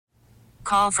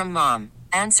Call from mom.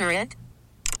 Answer it.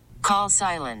 Call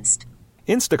silenced.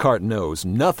 Instacart knows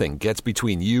nothing gets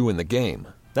between you and the game.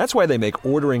 That's why they make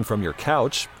ordering from your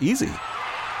couch easy.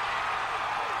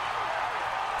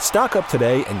 Stock up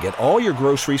today and get all your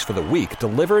groceries for the week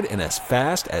delivered in as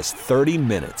fast as 30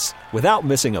 minutes without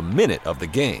missing a minute of the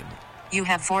game. You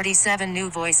have 47 new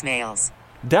voicemails.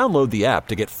 Download the app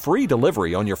to get free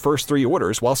delivery on your first 3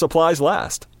 orders while supplies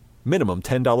last. Minimum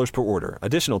 $10 per order.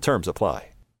 Additional terms apply.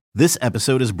 This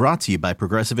episode is brought to you by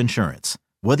Progressive Insurance.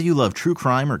 Whether you love true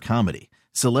crime or comedy,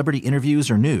 celebrity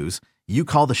interviews or news, you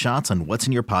call the shots on what's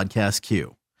in your podcast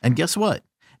queue. And guess what?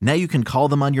 Now you can call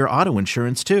them on your auto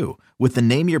insurance too with the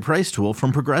Name Your Price tool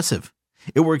from Progressive.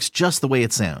 It works just the way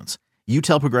it sounds. You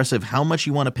tell Progressive how much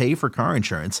you want to pay for car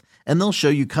insurance, and they'll show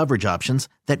you coverage options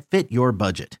that fit your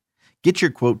budget. Get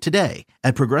your quote today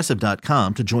at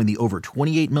Progressive.com to join the over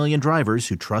 28 million drivers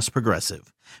who trust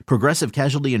Progressive. Progressive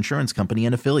Casualty Insurance Company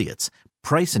and Affiliates.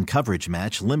 Price and coverage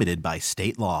match limited by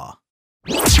state law.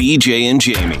 BJ and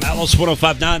Jamie. Alice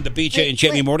 105.9, the BJ and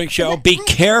Jamie Morning Show. Be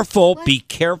careful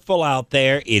out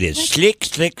there. It is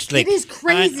slick. It is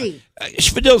crazy.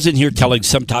 Spadil's in here telling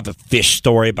some type of fish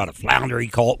story about a flounder he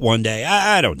caught one day.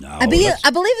 I don't know. I believe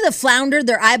the flounder,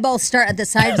 their eyeballs start at the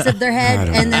sides of their head,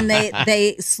 and then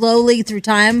they slowly, through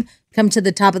time, come to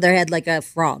the top of their head like a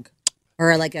frog.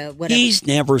 Or like a whatever. He's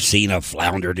never seen a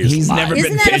flounder in his life. Never been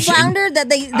fishing. Isn't that a flounder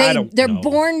that they're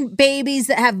born babies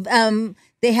that have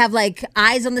they have like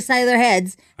eyes on the side of their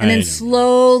heads, and then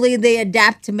slowly they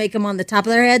adapt to make them on the top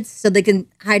of their heads so they can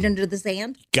hide under the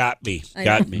sand? Got me.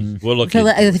 We'll look.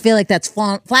 I feel like that's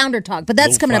flounder talk, but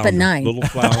that's coming up at 9. Little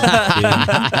flounder.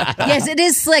 Yeah. Yes, it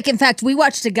is slick. In fact, we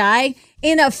watched a guy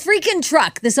in a freaking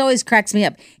truck. This always cracks me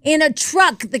up. In a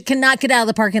truck that cannot get out of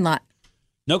the parking lot.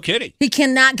 No kidding. He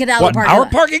cannot get out of the parking lot. Our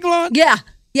parking lot? Yeah.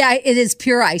 Yeah, it is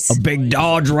pure ice. A big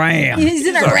Dodge Ram. He's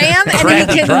in a Ram, and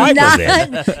he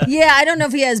cannot. Yeah, I don't know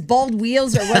if he has bald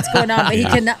wheels or what's going on, but he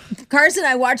cannot. Carson,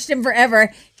 I watched him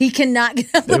forever. He cannot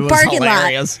get out of the parking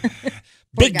lot.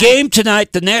 Big game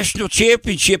tonight, the national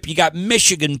championship. You got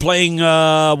Michigan playing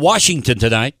Washington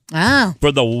tonight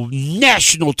for the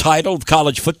national title of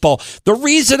college football. The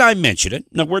reason I mention it,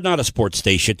 no, we're not a sports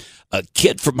station. A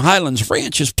kid from Highlands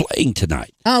Ranch is playing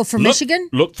tonight. Oh, for Michigan?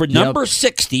 Look for number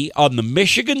 60 on the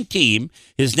Michigan team.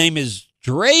 His name is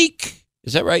Drake.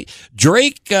 Is that right?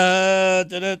 Drake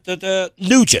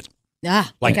Nugent.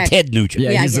 Like Ted Nugent.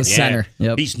 Yeah, he's the center.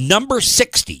 Yep. He's number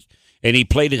 60, and he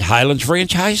played at Highlands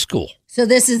Ranch High School. So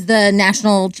this is the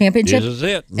national championship? This is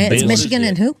it. It's Michigan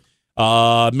and who?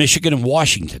 Michigan and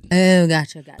Washington. Oh,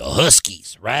 gotcha. The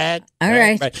Huskies, right? All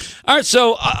right. All right,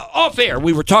 so off air,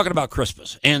 we were talking about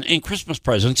Christmas and Christmas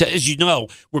presents. As you know,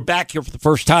 we're back here for the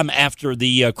first time after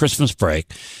the Christmas break.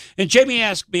 And Jamie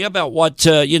asked me about what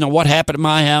happened at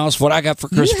my house, what I got for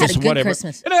Christmas, had a and good whatever.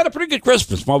 Christmas. And I had a pretty good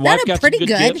Christmas. My wife got some good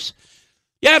gifts.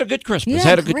 Yeah, I had a good Christmas.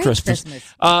 Yeah, a good Christmas.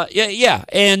 Yeah.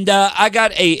 And I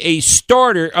got a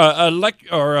starter,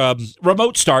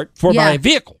 remote start for my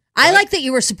vehicle. Right? I like that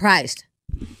you were surprised.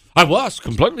 I was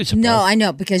completely surprised. No, I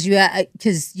know, because you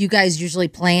guys usually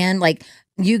plan, like,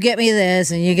 you get me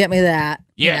this and you get me that.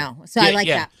 Yeah. So I like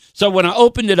that. So when I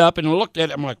opened it up and looked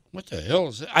at it, I'm like, what the hell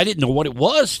is it? I didn't know what it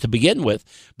was to begin with.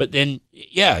 But then,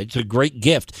 it's a great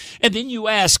gift. And then you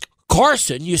ask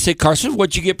Carson, you say, Carson,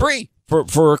 what'd you get Bree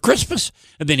for Christmas?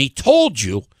 And then he told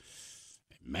you,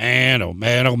 man, oh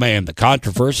man, the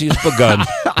controversy has begun.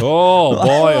 Oh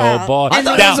boy. I thought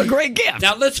it was a great gift.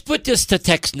 Now let's put this to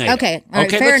text NATO. Okay, all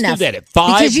right, fair let's enough. do that at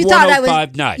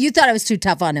 51059. You thought I was too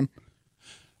tough on him.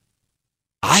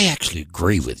 I actually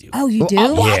agree with you. Oh, you do?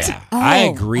 Yeah, I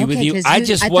agree with you. I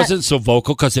just wasn't so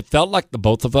vocal because it felt like the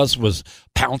both of us was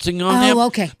pouncing on him. Oh,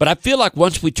 okay. But I feel like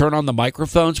once we turn on the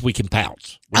microphones, we can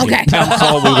pounce. We can pounce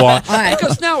all we want. All right.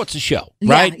 Because now it's a show,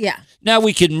 right? Yeah. Now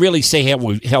we can really say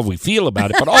how we feel about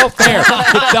it. But all fair,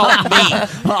 it felt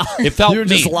mean. It felt mean. You were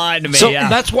just lying to me. So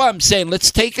that's why I'm saying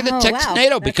let's take it to Text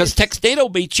NATO because Text NATO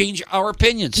may change our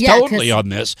opinions totally on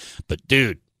this. But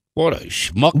dude. What a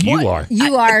schmuck you are.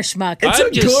 You are a schmuck. It's a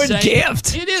good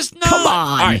gift. It is not. Come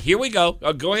on. All right, here we go.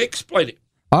 Go ahead, explain it.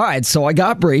 All right, so I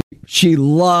got Bree. She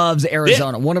loves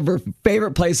Arizona, one of her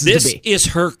favorite places to be. This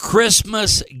is her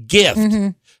Christmas gift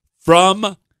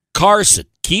from Carson.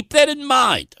 Keep that in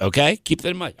mind, okay? Keep that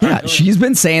in mind. Yeah, she's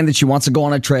been saying that she wants to go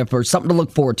on a trip or something to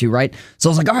look forward to, right? So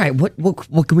I was like, all right,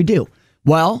 what can we do?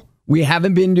 Well, we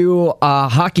haven't been to a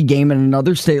hockey game in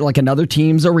another state, like another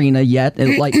team's arena yet,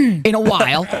 in a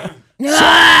while. You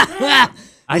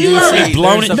already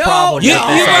blown it. You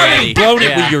already blown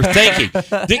it with your thinking.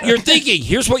 You're thinking.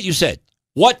 Here's what you said.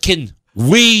 What can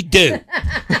We do.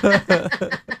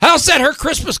 How's that her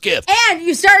Christmas gift? And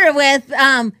you started with,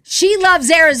 she loves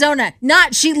Arizona,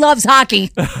 not she loves hockey.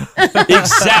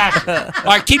 Exactly. All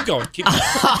right, keep going.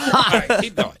 All right,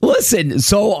 keep going. Listen,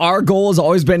 so our goal has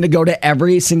always been to go to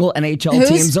every single NHL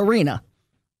team's arena.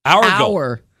 Our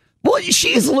goal. Well,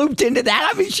 she's looped into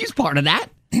that. I mean, she's part of that.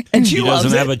 And she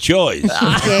doesn't have a choice.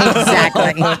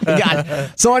 Exactly.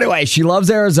 So anyway, she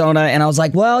loves Arizona, and I was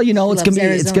like, well, you know,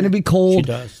 it's gonna be cold.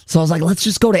 She does. So I was like, let's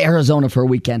just go to Arizona for a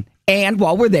weekend. And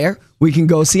while we're there, we can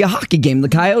go see a hockey game. The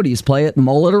Coyotes play at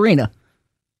Mullet Arena.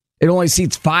 It only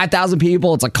seats 5,000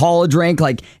 people. It's a college rink.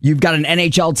 Like, you've got an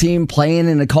NHL team playing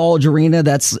in a college arena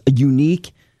that's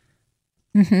unique.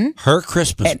 Mm-hmm. Her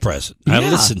Christmas present. Now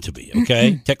listen to me,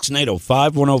 okay? Text NATO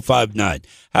 51059.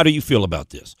 How do you feel about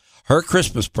this? Her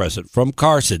Christmas present from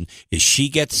Carson is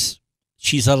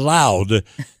she's allowed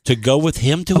to go with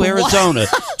him to Arizona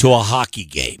to a hockey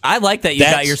game. I like that you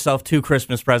got yourself 2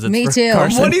 Christmas presents. Me for too.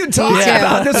 Carson. What are you talking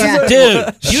about? This is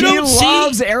dude. She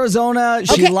loves Arizona.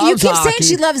 She loves you keep hockey. saying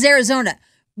she loves Arizona,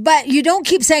 but you don't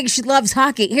keep saying she loves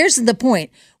hockey. Here's the point: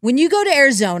 when you go to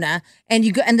Arizona and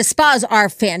you go, and the spas are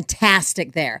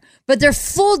fantastic there, but they're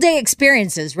full day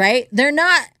experiences, right? They're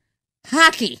not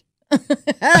hockey.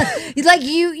 Like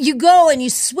you go and you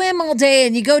swim all day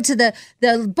and you go to the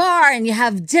bar and you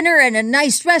have dinner in a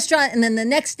nice restaurant, and then the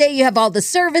next day you have all the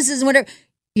services and whatever.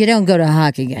 You don't go to a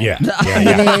hockey game. Yeah.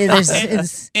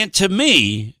 And to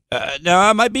me, now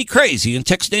I might be crazy, and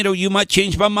text NATO, you might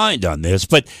change my mind on this,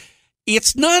 but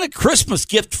it's not a Christmas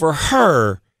gift for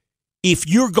her if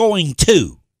you're going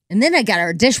to. And then I got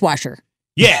her a dishwasher.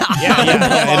 Yeah,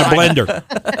 and a blender.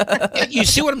 You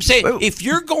see what I'm saying? If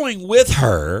you're going with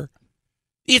her,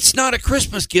 it's not a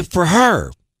Christmas gift for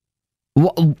her.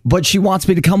 But she wants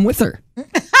me to come with her.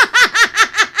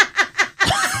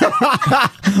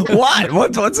 What?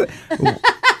 What's it?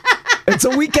 It's a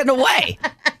weekend away.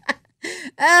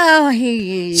 Oh,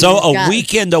 so a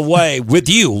weekend away with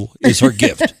you is her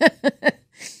gift.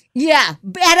 Yeah,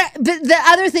 but the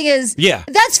other thing is,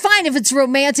 that's fine if it's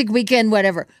romantic weekend,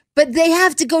 whatever. But they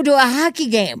have to go to a hockey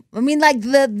game. I mean, like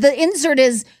the insert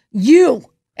is you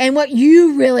and what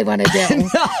you really want to do.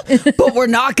 No, but we're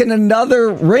knocking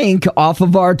another rink off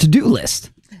of our to-do list.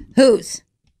 Whose?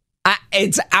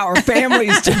 It's our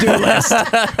family's to-do list.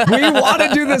 We want to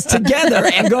do this together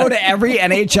and go to every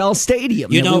NHL stadium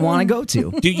we want to go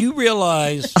to. Do you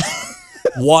realize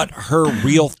what her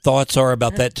real thoughts are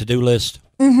about that to-do list?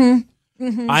 Mm-hmm.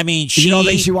 Mm-hmm. I mean, you don't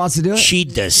think she wants to do it? She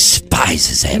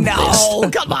despises that list. No,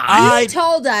 come on. You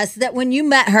told us that when you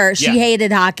met her, she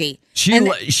hated hockey.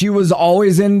 She was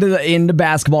always into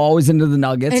basketball, always into the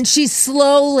Nuggets. And she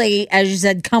slowly, as you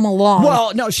said, come along.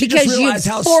 Well, no, she just realized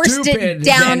how stupid the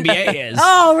NBA is.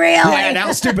 Oh, really? Yeah, and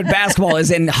how stupid basketball is,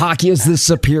 and hockey is the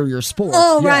superior sport.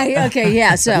 Oh, right. Okay,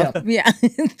 yeah. So, yeah.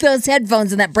 Those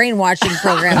headphones and that brainwashing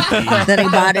program that he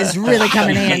bought is really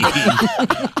coming in handy.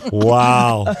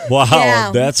 Wow.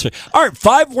 Yeah. That's all right.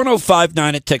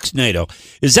 51059 at Text NATO.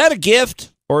 Is that a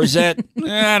gift or is that,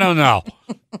 I don't know,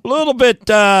 a little bit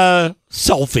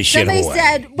selfish in a way? Somebody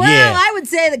said, well, I would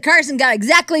say that Carson got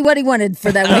exactly what he wanted for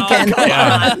that weekend.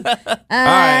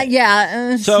 Right.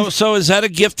 Yeah. So is that a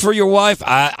gift for your wife?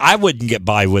 I wouldn't get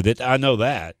by with it. I know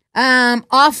that.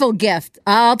 Awful gift.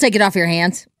 I'll take it off your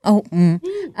hands. Oh,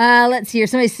 let's see here.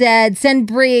 Somebody said, send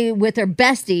Bree with her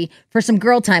bestie for some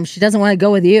girl time. She doesn't want to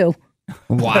go with you.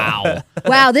 Wow.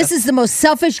 Wow, this is the most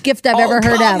selfish gift I've ever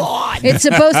heard of. On. It's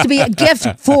supposed to be a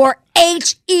gift for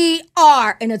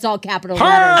HER, and it's all capital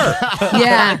letters.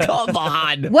 Yeah. Come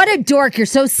on. What a dork. You're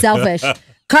so selfish.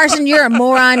 Carson, you're a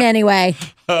moron anyway.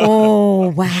 Oh,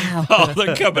 wow. Oh,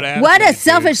 they're coming at What me, a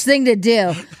selfish thing to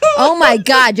do. Oh, my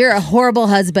God. You're a horrible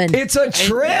husband. It's a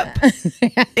trip.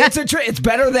 It's a trip. It's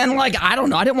better than, like, I don't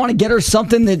know. I didn't want to get her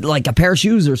something that, like, a pair of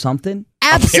shoes or something.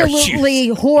 Absolutely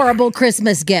horrible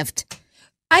Christmas gift.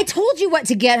 I told you what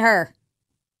to get her.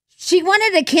 She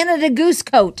wanted a Canada Goose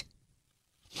coat.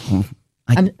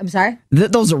 I'm sorry?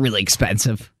 Those are really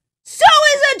expensive. So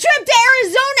is a trip to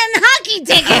Arizona and hockey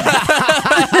tickets.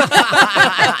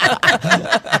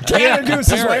 Canada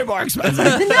Goose is way more expensive.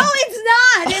 No, it's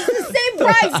not. It's the same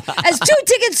price as 2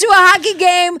 tickets to a hockey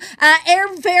game,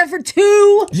 airfare for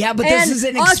 2. Yeah, but this is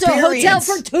an also experience. hotel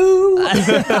for 2.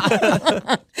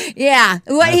 Yeah,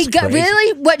 what he got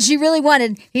really, what she really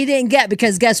wanted, he didn't get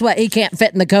because guess what? He can't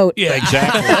fit in the coat. Yeah,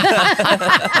 exactly.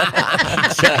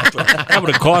 Exactly. That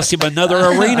would have cost him another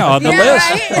arena on the list,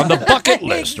 right? on the bucket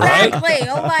list, right? Exactly.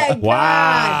 Oh my God.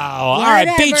 Wow. All right,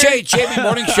 BJ Jamie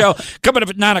Morning Show coming up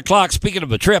at 9 o'clock. Speaking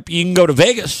of a trip, you can go to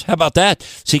Vegas. How about that?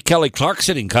 See Kelly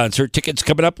Clarkson in concert. Tickets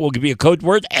coming up. We'll give you a code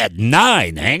word at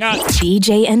 9. Hang on.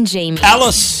 BJ and Jamie.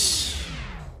 Alice,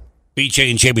 BJ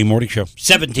and Jamie Morning Show.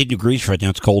 17 degrees right now.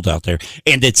 It's cold out there.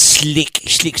 And it's slick.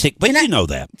 But you know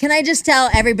that. Can I just tell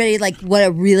everybody like what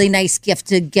a really nice gift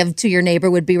to give to your neighbor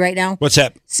would be right now? What's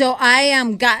that? So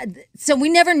so we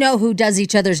never know who does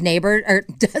each other's neighbor or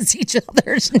does each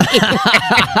other's neighbor.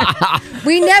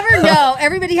 We never know.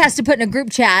 Everybody has to put in a group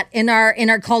chat in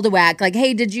our call to whack. Like,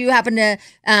 hey, did you happen to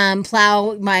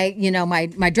plow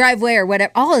my driveway or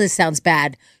whatever? All of this sounds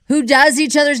bad. Who does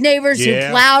each other's neighbors, who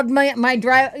plowed my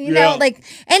drive,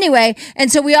 anyway. And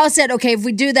so we all said, okay, if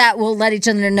we do that, we'll let each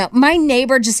other know. My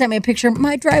neighbor just sent me a picture.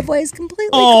 My driveway is completely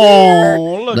clear.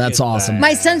 Look That's awesome.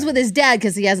 My son's with his dad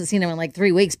because he hasn't seen him in like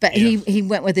 3 weeks, but he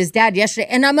went with his dad yesterday.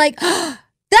 And I'm like, oh,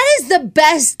 that is the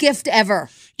best gift ever.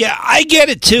 Yeah, I get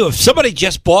it too. If somebody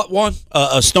just bought one,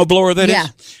 a snowblower that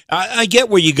is, I get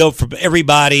where you go from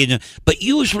everybody, but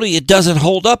usually it doesn't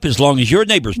hold up as long as your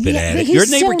neighbor's been at it. Your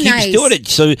neighbor keeps doing it,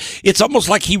 so it's almost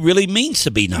like he really means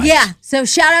to be nice. Yeah, so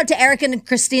shout out to Eric and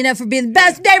Christina for being the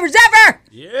best neighbors ever.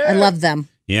 Yeah. I love them.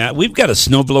 Yeah, we've got a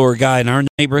snowblower guy in our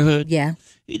neighborhood. Yeah.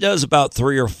 He does about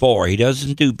 3 or 4. He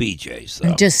doesn't do BJ's.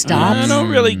 Though. Just stops. I don't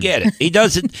really get it. He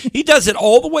does it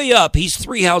all the way up. He's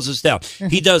 3 houses down.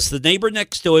 He does the neighbor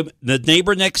next to him, the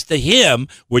neighbor next to him,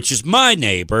 which is my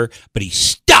neighbor, but he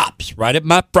stops right at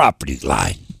my property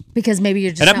line. Because maybe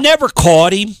you're just. And I've never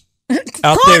caught him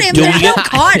out there doing it.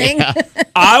 Caught him.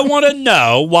 I want to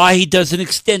know why he doesn't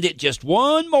extend it just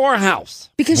one more house.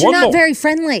 Because you're not very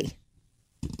friendly.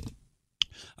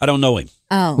 I don't know him.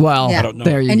 Oh, well, I don't know.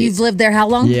 There you and you've lived there how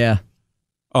long? Yeah.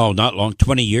 Oh, not long.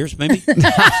 20 years, maybe?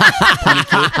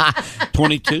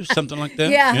 22, something like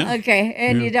that. Yeah. Okay.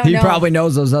 And you don't know. He probably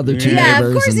knows those other two neighbors. Yeah,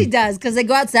 of course he does, because they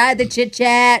go outside, they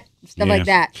chit-chat, stuff like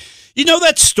that. You know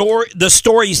that story, the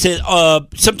story you said,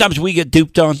 sometimes we get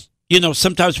duped on? You know,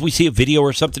 sometimes we see a video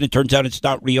or something, it turns out it's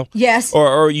not real. Yes.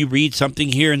 Or you read something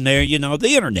here and there,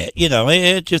 the internet,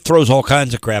 it just throws all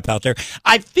kinds of crap out there.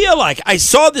 I feel like I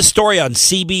saw this story on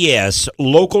CBS,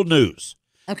 local news.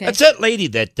 Okay. That's that lady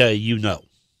that you know.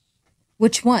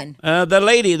 Which one? The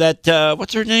lady that,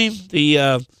 what's her name?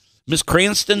 The Miss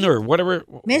Cranston or whatever.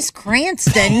 Miss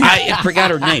Cranston? I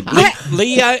forgot her name.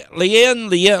 Leah?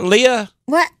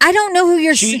 What? I don't know who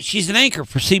you're. She's an anchor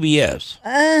for CBS.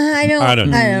 I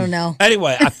don't know.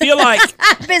 Anyway, I feel like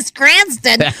Miss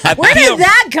Cranston. Where did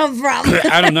that come from?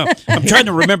 I don't know. I'm trying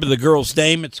to remember the girl's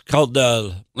name. It's called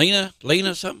Lena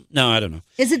something. No, I don't know.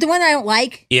 Is it the one I don't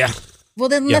like? Yeah. Well,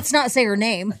 then let's not say her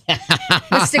name.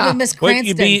 Let's stick with Miss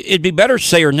Cranston. Well, it'd be better to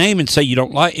say her name and say you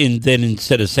don't like, and then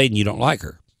instead of saying you don't like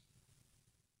her.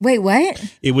 Wait, what?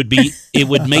 It would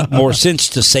make more sense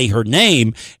to say her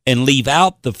name and leave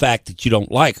out the fact that you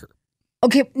don't like her.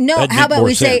 Okay, no, That'd how about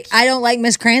we sense. say I don't like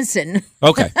Miss Cranston?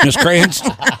 Okay, Miss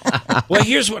Cranston. Well,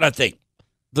 here's what I think.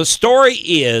 The story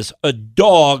is a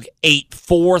dog ate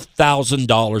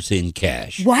 $4,000 in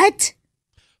cash. What?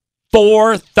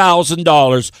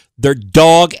 $4,000. Their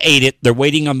dog ate it. They're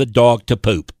waiting on the dog to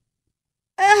poop.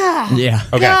 Oh, yeah.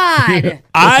 Okay.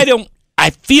 God. I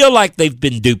feel like they've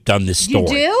been duped on this story. You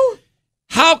do?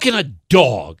 How can a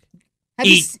dog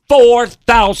eat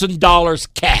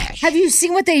 $4,000 cash? Have you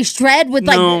seen what they shred with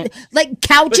like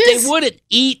couches? But they wouldn't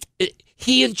eat it.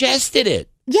 He ingested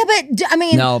it. Yeah, but I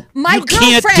mean, no, my you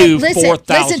girlfriend. Can't do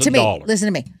listen to me. Listen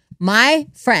to me. My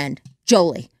friend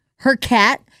Jolie, her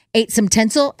cat ate some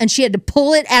tinsel and she had to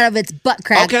pull it out of its butt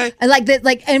crack. Okay. And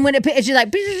and when she's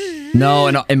like, no,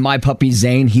 and my puppy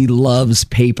Zane, he loves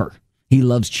paper. He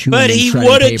loves chewing. But he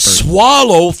wouldn't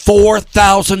swallow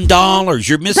 $4,000.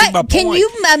 You're missing my point. Can you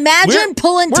imagine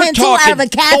pulling tinsel out of a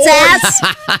cat's ass?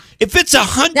 If it's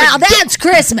 $100, now that's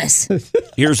Christmas.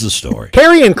 Here's the story.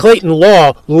 Carrie and Clayton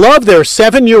Law love their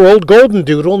 7-year-old golden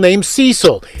doodle named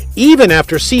Cecil, even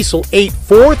after Cecil ate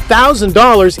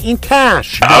 $4,000 in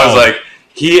cash. I was like,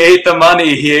 he ate the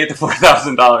money. He ate the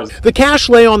 $4,000. The cash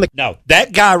lay on the... No,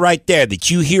 that guy right there that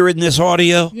you hear in this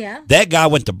audio, that guy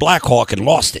went to Black Hawk and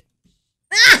lost it.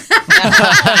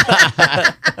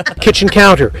 kitchen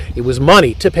counter. It was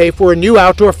money to pay for a new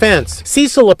outdoor fence.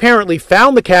 Cecil apparently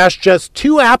found the cash just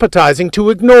too appetizing to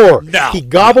ignore. No. He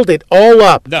gobbled it all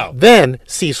up. No. Then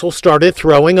Cecil started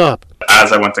throwing up.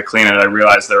 As I went to clean it, I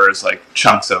realized there was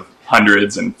chunks of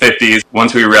hundreds and 50s.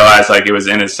 Once we realized it was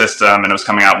in his system and it was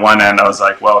coming out one end, I was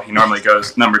like, well, he normally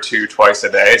goes number 2 twice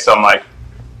a day. So I'm like,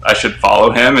 I should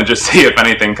follow him and just see if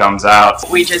anything comes out.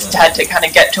 We just had to kind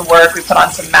of get to work. We put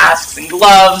on some masks and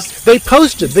gloves. They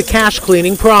posted the cash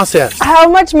cleaning process. How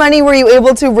much money were you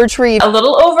able to retrieve? A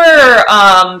little over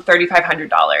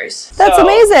 $3,500. That's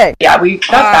amazing. Yeah, we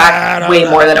got back way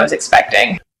more than I was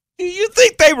expecting. You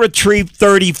think they retrieved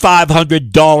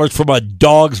 $3,500 from a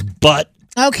dog's butt?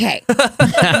 Okay.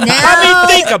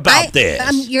 Think about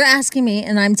this. You're asking me,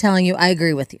 and I'm telling you, I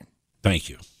agree with you. Thank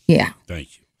you. Yeah.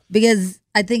 Thank you. Because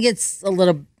I think it's a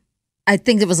little. I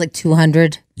think it was like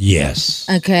 $200. Yes.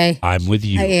 Okay. I'm with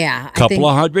you. Yeah. Couple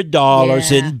of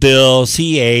 $100 in bills.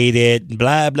 He ate it.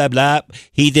 Blah, blah, blah.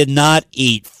 He did not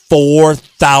eat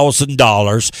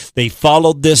 $4,000. They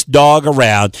followed this dog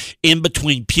around in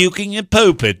between puking and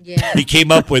pooping. Yeah. He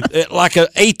came up with, like an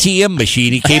ATM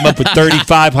machine, he came up with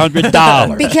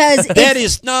 $3,500. Because that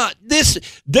is not,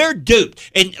 they're duped.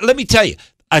 And let me tell you,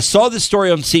 I saw this story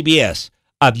on CBS.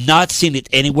 I've not seen it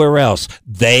anywhere else.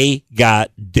 They got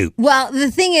duped. Well,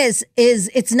 the thing is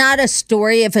it's not a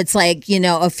story if it's like,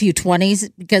 a few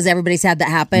 20s, because everybody's had that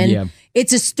happen. Yeah.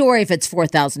 It's a story if it's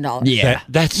 $4,000. Yeah.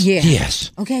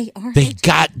 Yes. Okay, all right. They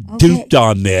got duped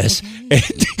on this,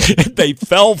 and they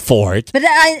fell for it. But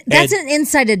that's an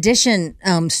Inside Edition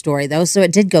story, though, so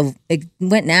it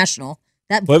went national.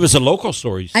 It was a local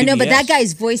story. CBS. I know, but that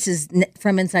guy's voice is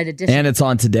from Inside Edition. And it's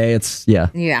on today.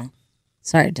 Yeah.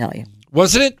 Sorry to tell you.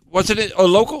 Wasn't it a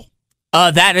local?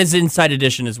 That is Inside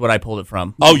Edition is what I pulled it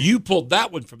from. Oh, you pulled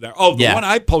that one from there. Oh, the one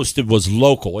I posted was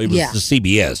local. It was the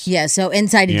CBS. Yeah, so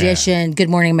Inside Edition, Good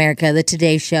Morning America, The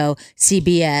Today Show,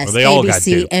 CBS,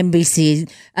 ABC, NBC,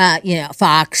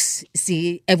 Fox,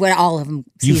 all of them.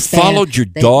 You followed your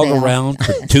dog around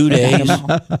for 2 days,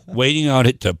 waiting on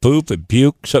it to poop and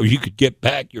puke so you could get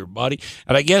back your money.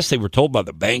 And I guess they were told by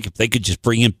the bank if they could just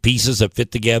bring in pieces that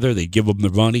fit together, they'd give them the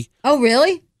money. Oh,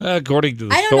 really? According to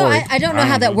the story. I don't know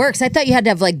how that works. I thought you had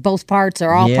to have like both parts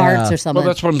or all parts or something. Well,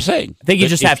 that's what I'm saying. I think you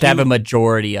just have to have a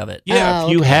majority of it. Yeah, if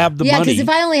you have the money. Yeah, because if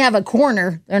I only have a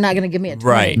corner, they're not going to give me a 20.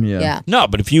 Right. Yeah. No,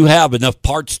 but if you have enough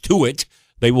parts to it,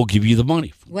 they will give you the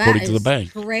money, according to the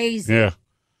bank. Crazy. Yeah.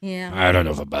 Yeah. I don't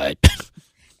know if I buy it.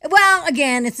 Well,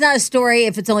 again, it's not a story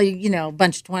if it's only, a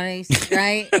bunch of 20s,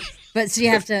 right? But so you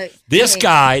have to. This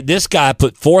guy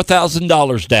put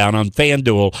 $4,000 down on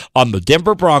FanDuel on the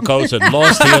Denver Broncos and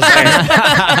lost his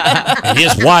hand. And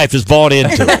his wife is bought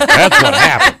into it. That's what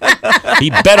happened. He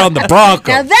bet on the Broncos.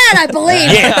 Now that I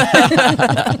believe.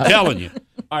 Yeah. I'm telling you.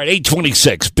 All right,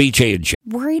 826, BJ and J.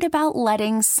 Worried about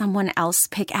letting someone else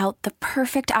pick out the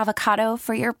perfect avocado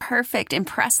for your perfect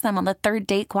impress them on the third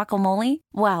date guacamole?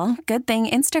 Well, good thing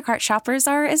Instacart shoppers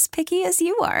are as picky as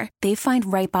you are. They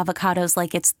find ripe avocados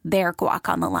like it's their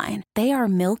guac on the line. They are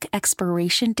milk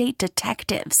expiration date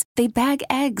detectives. They bag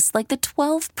eggs like the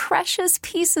 12 precious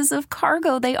pieces of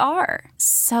cargo they are.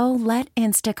 So let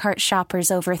Instacart shoppers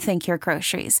overthink your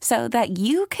groceries so that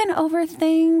you can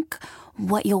overthink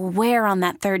what you'll wear on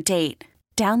that third date.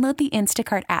 Download the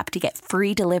Instacart app to get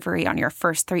free delivery on your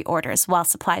first 3 orders while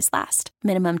supplies last.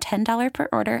 Minimum $10 per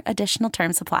order. Additional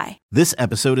terms apply. This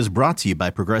episode is brought to you by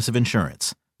Progressive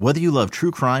Insurance. Whether you love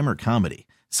true crime or comedy,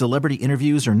 celebrity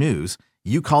interviews or news,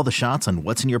 you call the shots on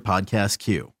what's in your podcast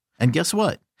queue. And guess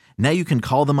what? Now you can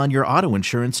call them on your auto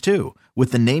insurance too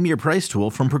with the Name Your Price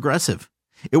tool from Progressive.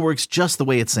 It works just the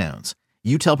way it sounds.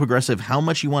 You tell Progressive how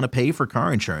much you want to pay for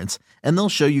car insurance, and they'll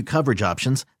show you coverage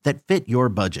options that fit your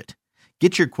budget.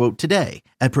 Get your quote today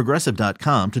at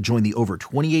Progressive.com to join the over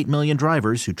 28 million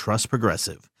drivers who trust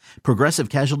Progressive. Progressive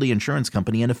Casualty Insurance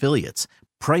Company and Affiliates.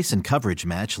 Price and coverage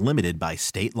match limited by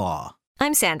state law.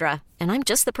 I'm Sandra, and I'm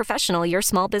just the professional your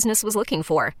small business was looking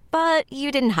for. But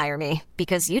you didn't hire me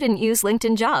because you didn't use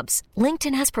LinkedIn Jobs.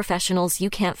 LinkedIn has professionals you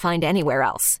can't find anywhere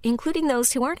else, including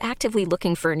those who aren't actively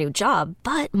looking for a new job,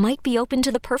 but might be open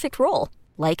to the perfect role,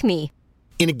 like me.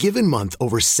 In a given month,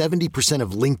 over 70%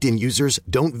 of LinkedIn users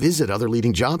don't visit other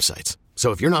leading job sites. So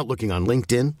if you're not looking on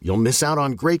LinkedIn, you'll miss out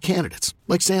on great candidates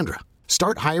like Sandra.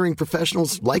 Start hiring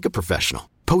professionals like a professional.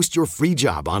 Post your free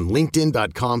job on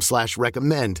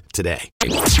linkedin.com/recommend today.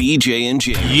 BJ and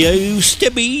Jamie. Used to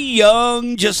be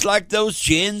young, just like those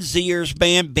Gen Zers,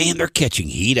 man. Man, they're catching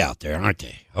heat out there, aren't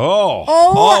they? Oh,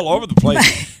 all over the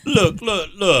place. Look.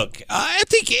 I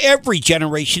think every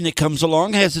generation that comes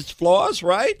along has its flaws,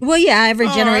 right? Well, yeah, every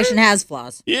generation has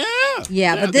flaws. Yeah.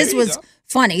 Yeah, but this was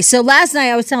funny. So last night,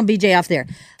 I was telling BJ off there.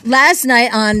 Last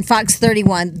night on Fox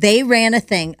 31, they ran a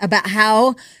thing about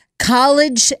how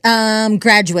college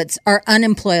graduates are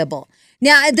unemployable.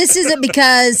 Now, this isn't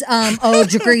because,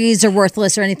 degrees are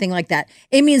worthless or anything like that.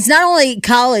 It means not only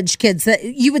college kids that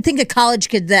you would think a college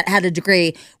kid that had a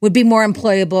degree would be more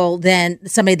employable than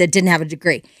somebody that didn't have a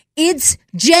degree. It's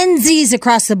Gen Zs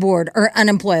across the board are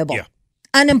unemployable. Yeah.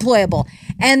 Unemployable.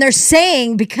 And they're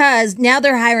saying because now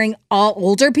they're hiring all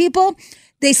older people,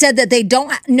 they said that they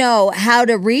don't know how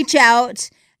to reach out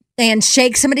and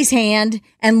shake somebody's hand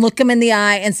and look them in the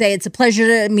eye and say, it's a pleasure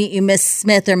to meet you, Miss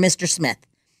Smith or Mr. Smith.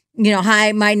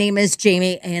 hi, my name is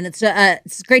Jamie, and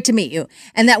it's great to meet you.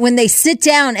 And that when they sit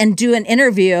down and do an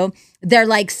interview, they're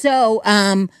like, so,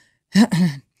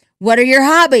 what are your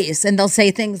hobbies? And they'll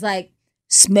say things like,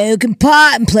 smoking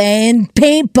pot and playing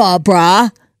paintball,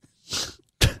 brah.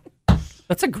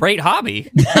 That's a great hobby.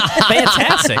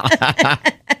 Fantastic.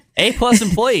 A+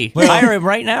 employee. Hire him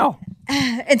right now.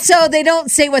 And so they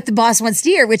don't say what the boss wants to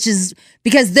hear, which is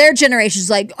because their generation's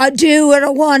like, I do what I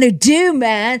want to do,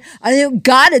 man. I don't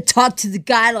got to talk to the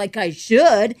guy like I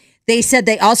should. They said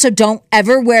they also don't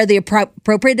ever wear the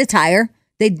appropriate attire.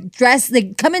 They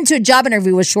come into a job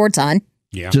interview with shorts on.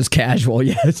 Yeah. Just casual,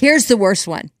 yes. Here's the worst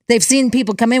one. They've seen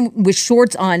people come in with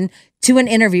shorts on to an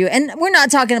interview. And we're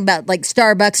not talking about like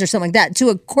Starbucks or something like that. To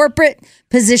a corporate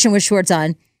position with shorts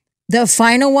on. The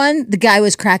final one, the guy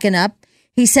was cracking up.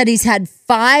 He said he's had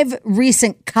 5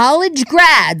 recent college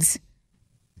grads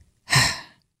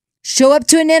show up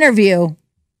to an interview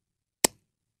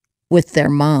with their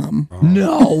mom.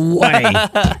 No way.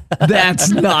 That's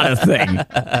not a thing.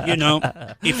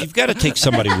 If you've got to take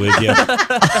somebody with you,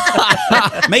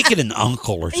 make it an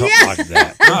uncle or something like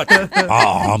that. Not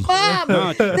mom.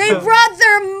 They brought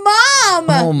their mom.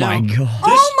 Oh, my God.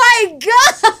 Oh, my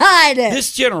God.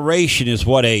 This generation is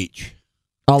what age?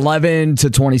 11 to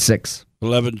 26.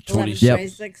 11 to 26.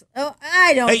 26. Oh,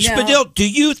 I don't know. Spadil, do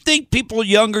you think people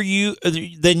younger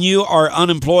than you are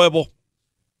unemployable?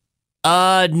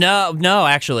 No,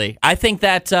 actually. I think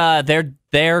that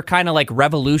they're kind of like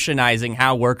revolutionizing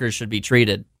how workers should be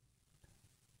treated.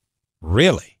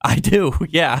 Really? I do,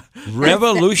 yeah.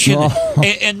 Revolution.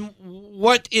 And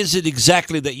what is it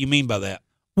exactly that you mean by that?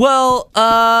 Well,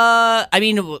 I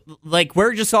mean, like,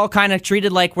 we're just all kind of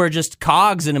treated like we're just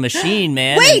cogs in a machine,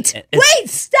 man. Wait,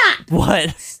 stop.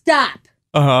 What? Stop.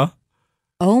 Uh-huh.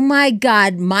 Oh, my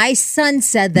God. My son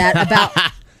said that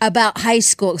about high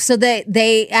school. So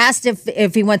they asked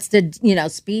if he wants to,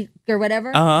 speak or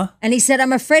whatever. Uh-huh. And he said,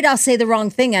 I'm afraid I'll say the wrong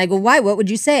thing. And I go, why? What would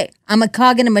you say? I'm a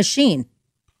cog in a machine.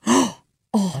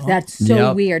 Oh, that's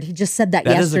so weird. He just said that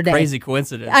yesterday. That is a crazy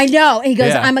coincidence. I know. He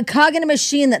goes, I'm a cog in a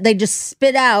machine that they just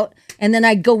spit out, and then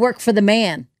I go work for the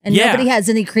man. And nobody has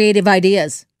any creative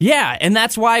ideas. Yeah, and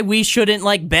that's why we shouldn't,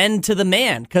 bend to the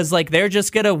man. Because, they're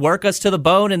just going to work us to the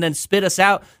bone and then spit us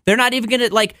out. They're not even going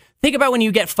to, think about when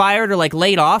you get fired or,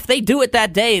 laid off. They do it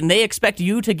that day, and they expect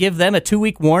you to give them a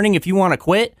 2-week warning if you want to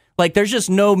quit. There's just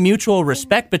no mutual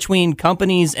respect between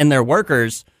companies and their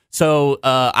workers. So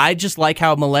I just like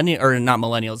how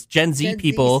Gen Z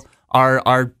people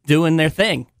are doing their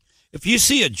thing. If you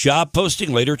see a job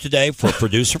posting later today for a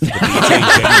producer for the BJ and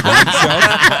Jamie Morning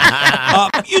Show,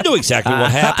 you know exactly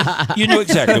what happened.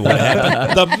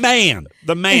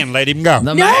 The man let him go.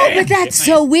 But that's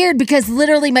so weird because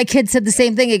literally my kid said the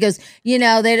same thing. He goes,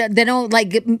 they don't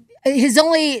like his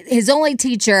only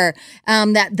teacher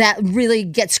that really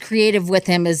gets creative with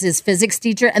him is his physics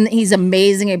teacher, and he's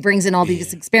amazing. He brings in all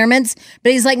these experiments,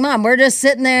 but he's like, Mom, we're just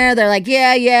sitting there. They're like,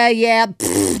 yeah.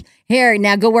 Pfft. Here,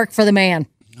 now go work for the man.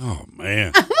 Oh,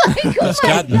 man. It's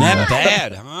gotten that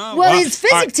bad, huh? Well, his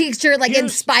physics teacher,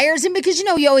 inspires him because,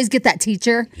 you always get that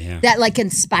teacher that,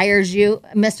 inspires you.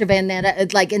 Mr. Van Netta,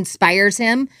 inspires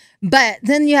him. But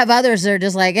then you have others that are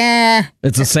just like,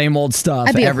 It's the same old stuff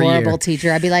I'd be every a horrible year.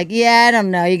 teacher. I'd be like, I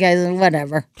don't know. You guys,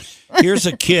 whatever. Here's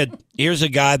a kid. Here's a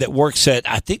guy that works at,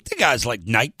 I think the guy's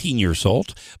 19 years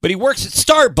old, but he works at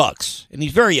Starbucks, and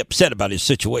he's very upset about his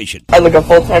situation. I'm a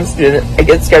full-time student. I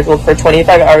get scheduled for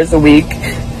 25 hours a week,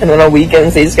 and then on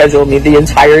weekends they schedule me the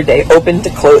entire day, open to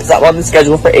close. I'm on the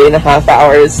schedule for 8.5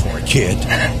 hours. Poor kid.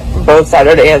 Both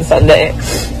Saturday and Sunday.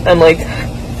 I'm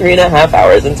 3.5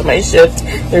 hours into my shift.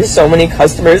 There's so many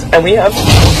customers, and we have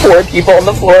 4 people on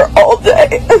the floor all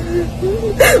day.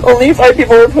 Only 5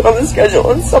 people were put on the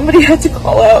schedule, and somebody had to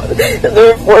call out. And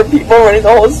there were 4 people running the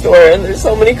whole store, and there's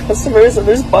so many customers, and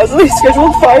there's possibly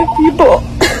scheduled 5 people.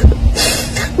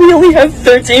 We only have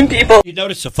 13 people. You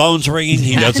notice the phone's ringing.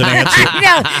 He doesn't answer.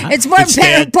 It's more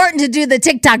important to do the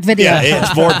TikTok video. Yeah,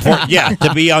 it's more important. Yeah,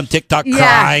 to be on TikTok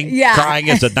crying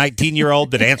as a 19-year-old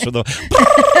that answer the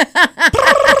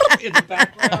in the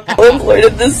background. I'm employed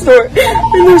at this store,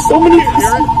 and there's so many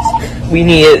customers. We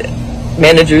need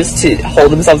managers to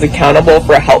hold themselves accountable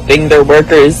for helping their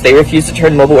workers. They refuse to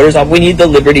turn mobile orders off. We need the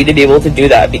liberty to be able to do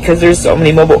that because there's so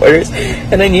many mobile orders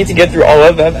and I need to get through all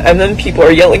of them, and then people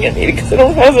are yelling at me because I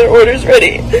don't have their orders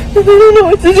ready. I don't know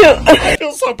what to do. I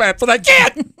feel so bad for that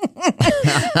kid.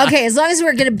 Okay, as long as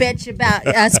we're going to bitch about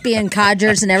us being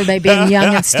codgers and everybody being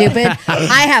young and stupid,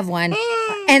 I have one.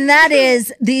 And that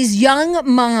is these young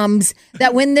moms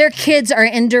that when their kids are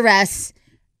in duress,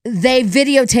 they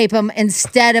videotape him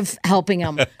instead of helping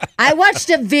him. I watched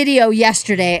a video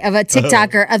yesterday of a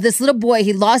TikToker of this little boy.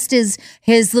 He lost his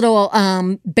little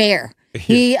bear.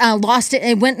 He lost it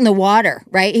and it went in the water,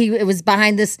 right? It was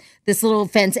behind this little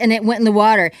fence and it went in the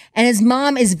water. And his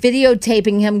mom is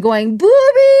videotaping him going,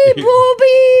 Booby,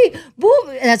 Booby,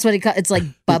 Booby. That's what he calls, it's like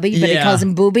Bubby, but he calls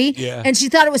him Booby. Yeah. And she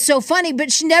thought it was so funny,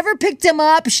 but she never picked him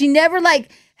up. She never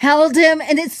held him.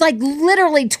 And it's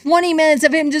literally 20 minutes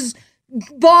of him just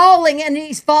bawling and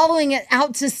he's following it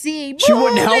out to sea. She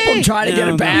wouldn't help him try to get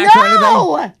it back or anything?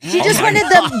 No! She just wanted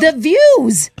the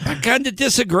views. I kind of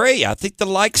disagree. I think the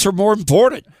likes are more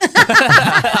important.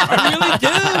 I really do.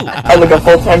 I'm like a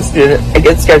full-time student. I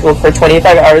get scheduled for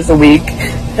 25 hours a week,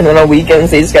 and then on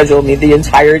weekends they schedule me the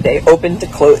entire day, open to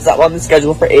close. I'm on the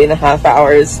schedule for 8.5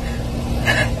 hours,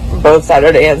 both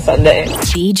Saturday and Sunday.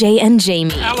 BJ and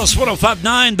Jamie. Alice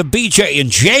 105.9, the BJ and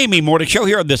Jamie morning show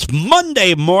here on this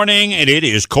Monday morning, and it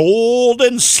is cold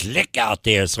and slick out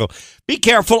there, so be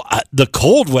careful. The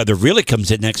cold weather really comes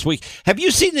in next week. Have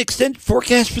you seen the extended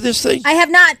forecast for this thing? I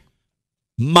have not.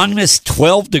 Minus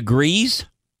 12 degrees.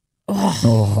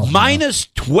 Minus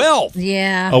 12.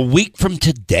 Yeah. A week from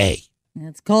today.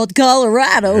 It's called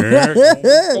Colorado.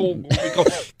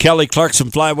 Kelly Clarkson,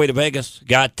 Flyway to Vegas.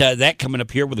 Got that coming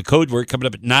up here with a code word coming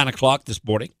up at 9 o'clock this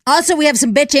morning. Also, we have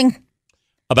some bitching.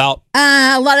 About?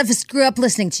 A lot of us grew up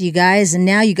listening to you guys, and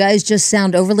now you guys just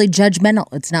sound overly judgmental.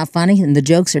 It's not funny, and the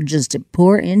jokes are just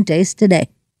poor in taste today.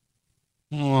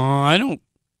 I don't.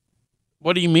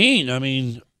 What do you mean? I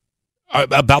mean,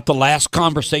 about the last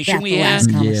conversation we had?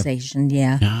 Last conversation,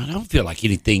 yeah. No, I don't feel like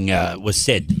anything was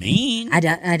said mean. I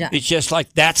don't. It's just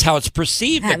like that's how it's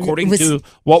perceived, according to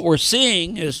what we're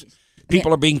seeing is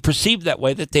people are being perceived that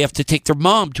way, that they have to take their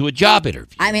mom to a job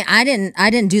interview. I mean, I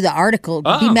didn't do the article.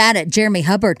 Be mad at Jeremy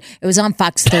Hubbard. It was on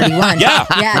Fox 31. Yeah.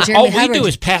 Jeremy All Hubbard. we do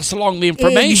is pass along the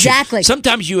information. Exactly.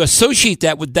 Sometimes you associate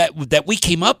that with that we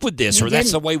came up with this, or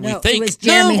that's the way we think. It was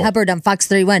Jeremy Hubbard on Fox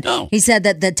 31. No. He said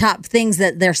that the top things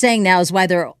that they're saying now is why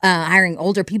they're hiring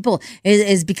older people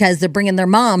is because they're bringing their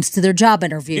moms to their job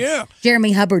interviews. Yeah.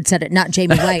 Jeremy Hubbard said it, not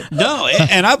Jamie White. No,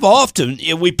 and I've often,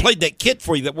 we played that kit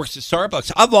for you that works at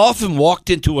Starbucks. I've often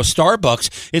walked into a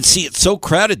Starbucks and see it so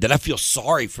crowded that I feel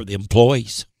sorry for the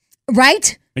employees.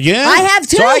 Right? Yeah. I have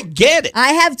too. So I get it.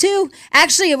 I have too.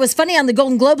 Actually, it was funny on the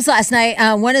Golden Globes last night.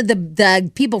 One of the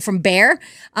people from Bear,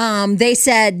 they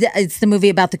said, it's the movie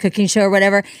about the cooking show or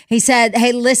whatever. He said,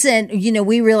 hey, listen,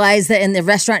 we realize that in the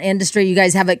restaurant industry, you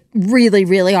guys have it really,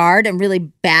 really hard and really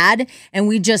bad. And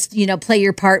we just, play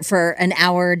your part for an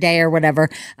hour a day or whatever,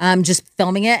 just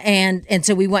filming it. And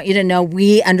so we want you to know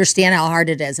we understand how hard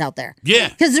it is out there. Yeah.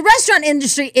 Because the restaurant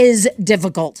industry is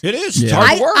difficult. It is. It's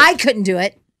hard work. I couldn't do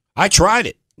it. I tried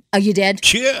it. Oh, you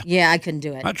did? Yeah. Yeah, I couldn't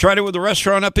do it. I tried it with a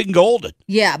restaurant up in Golden.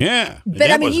 Yeah. Yeah.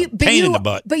 But I mean, pain in the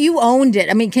butt. But you owned it.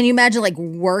 I mean, can you imagine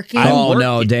working? Oh,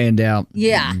 no, day in, day out.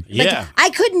 Yeah. Yeah. I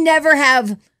could never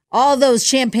have all those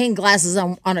champagne glasses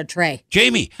on a tray.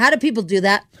 Jamie. How do people do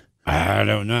that? I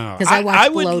don't know. Because I watch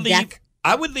Below Deck.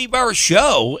 I would leave our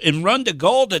show and run to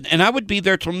Golden, and I would be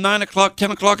there till 9 o'clock, 10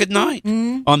 o'clock at night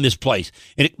on this place.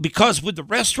 Because with the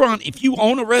restaurant, if you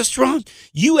own a restaurant,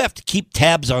 you have to keep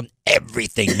tabs on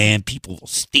everything, man. People will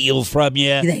steal from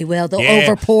you. They will. They'll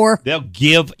overpour. They'll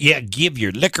give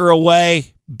your liquor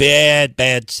away.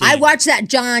 Bad scene. I watched that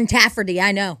John Tafferty.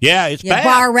 I know. Yeah, it's bad.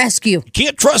 Bar Rescue. You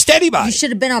can't trust anybody. You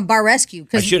should have been on Bar Rescue.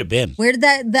 I should have been. Where did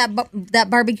that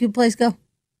barbecue place go?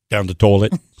 Down the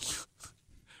toilet.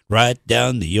 Right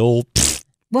down the old.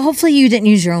 Well, hopefully you didn't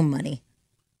use your own money.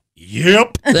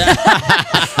 Yep.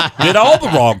 Did all the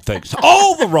wrong things.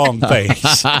 All the wrong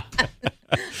things.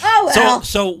 Oh, well.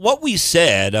 So what we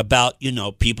said about,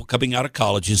 people coming out of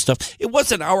college and stuff, it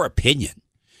wasn't our opinion.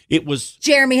 It was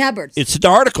Jeremy Hubbard's. It's an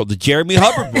article that Jeremy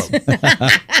Hubbard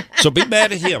wrote. So be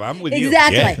mad at him. I'm with you.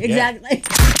 Exactly.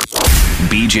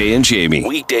 BJ and Jamie.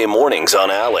 Weekday mornings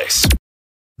on Alice.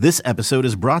 This episode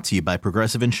is brought to you by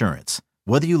Progressive Insurance.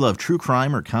 Whether you love true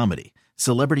crime or comedy,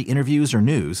 celebrity interviews or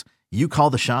news, you call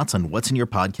the shots on what's in your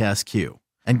podcast queue.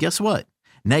 And guess what?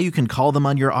 Now you can call them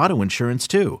on your auto insurance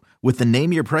too with the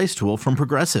Name Your Price tool from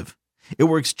Progressive. It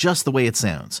works just the way it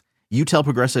sounds. You tell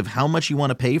Progressive how much you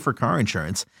want to pay for car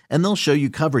insurance, and they'll show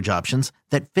you coverage options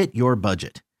that fit your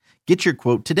budget. Get your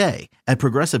quote today at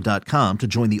Progressive.com to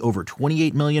join the over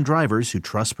 28 million drivers who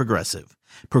trust Progressive.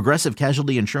 Progressive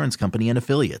Casualty Insurance Company and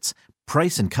Affiliates.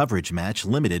 Price and coverage match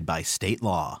limited by state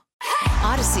law.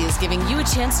 Odyssey is giving you a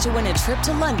chance to win a trip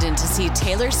to London to see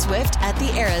Taylor Swift at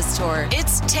the Eras Tour.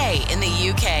 It's Tay in the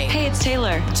UK. Hey, it's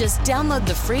Taylor. Just download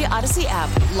the free Odyssey app,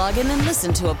 log in and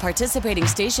listen to a participating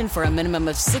station for a minimum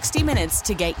of 60 minutes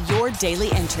to get your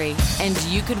daily entry. And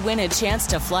you could win a chance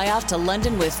to fly off to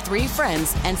London with 3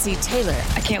 friends and see Taylor.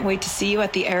 I can't wait to see you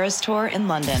at the Eras Tour in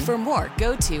London. For more,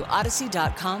 go to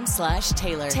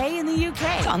odyssey.com/Taylor. Tay in the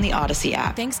UK. It's on the Odyssey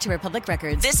app. Thanks to Republic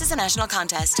Records. This is a national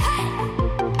contest.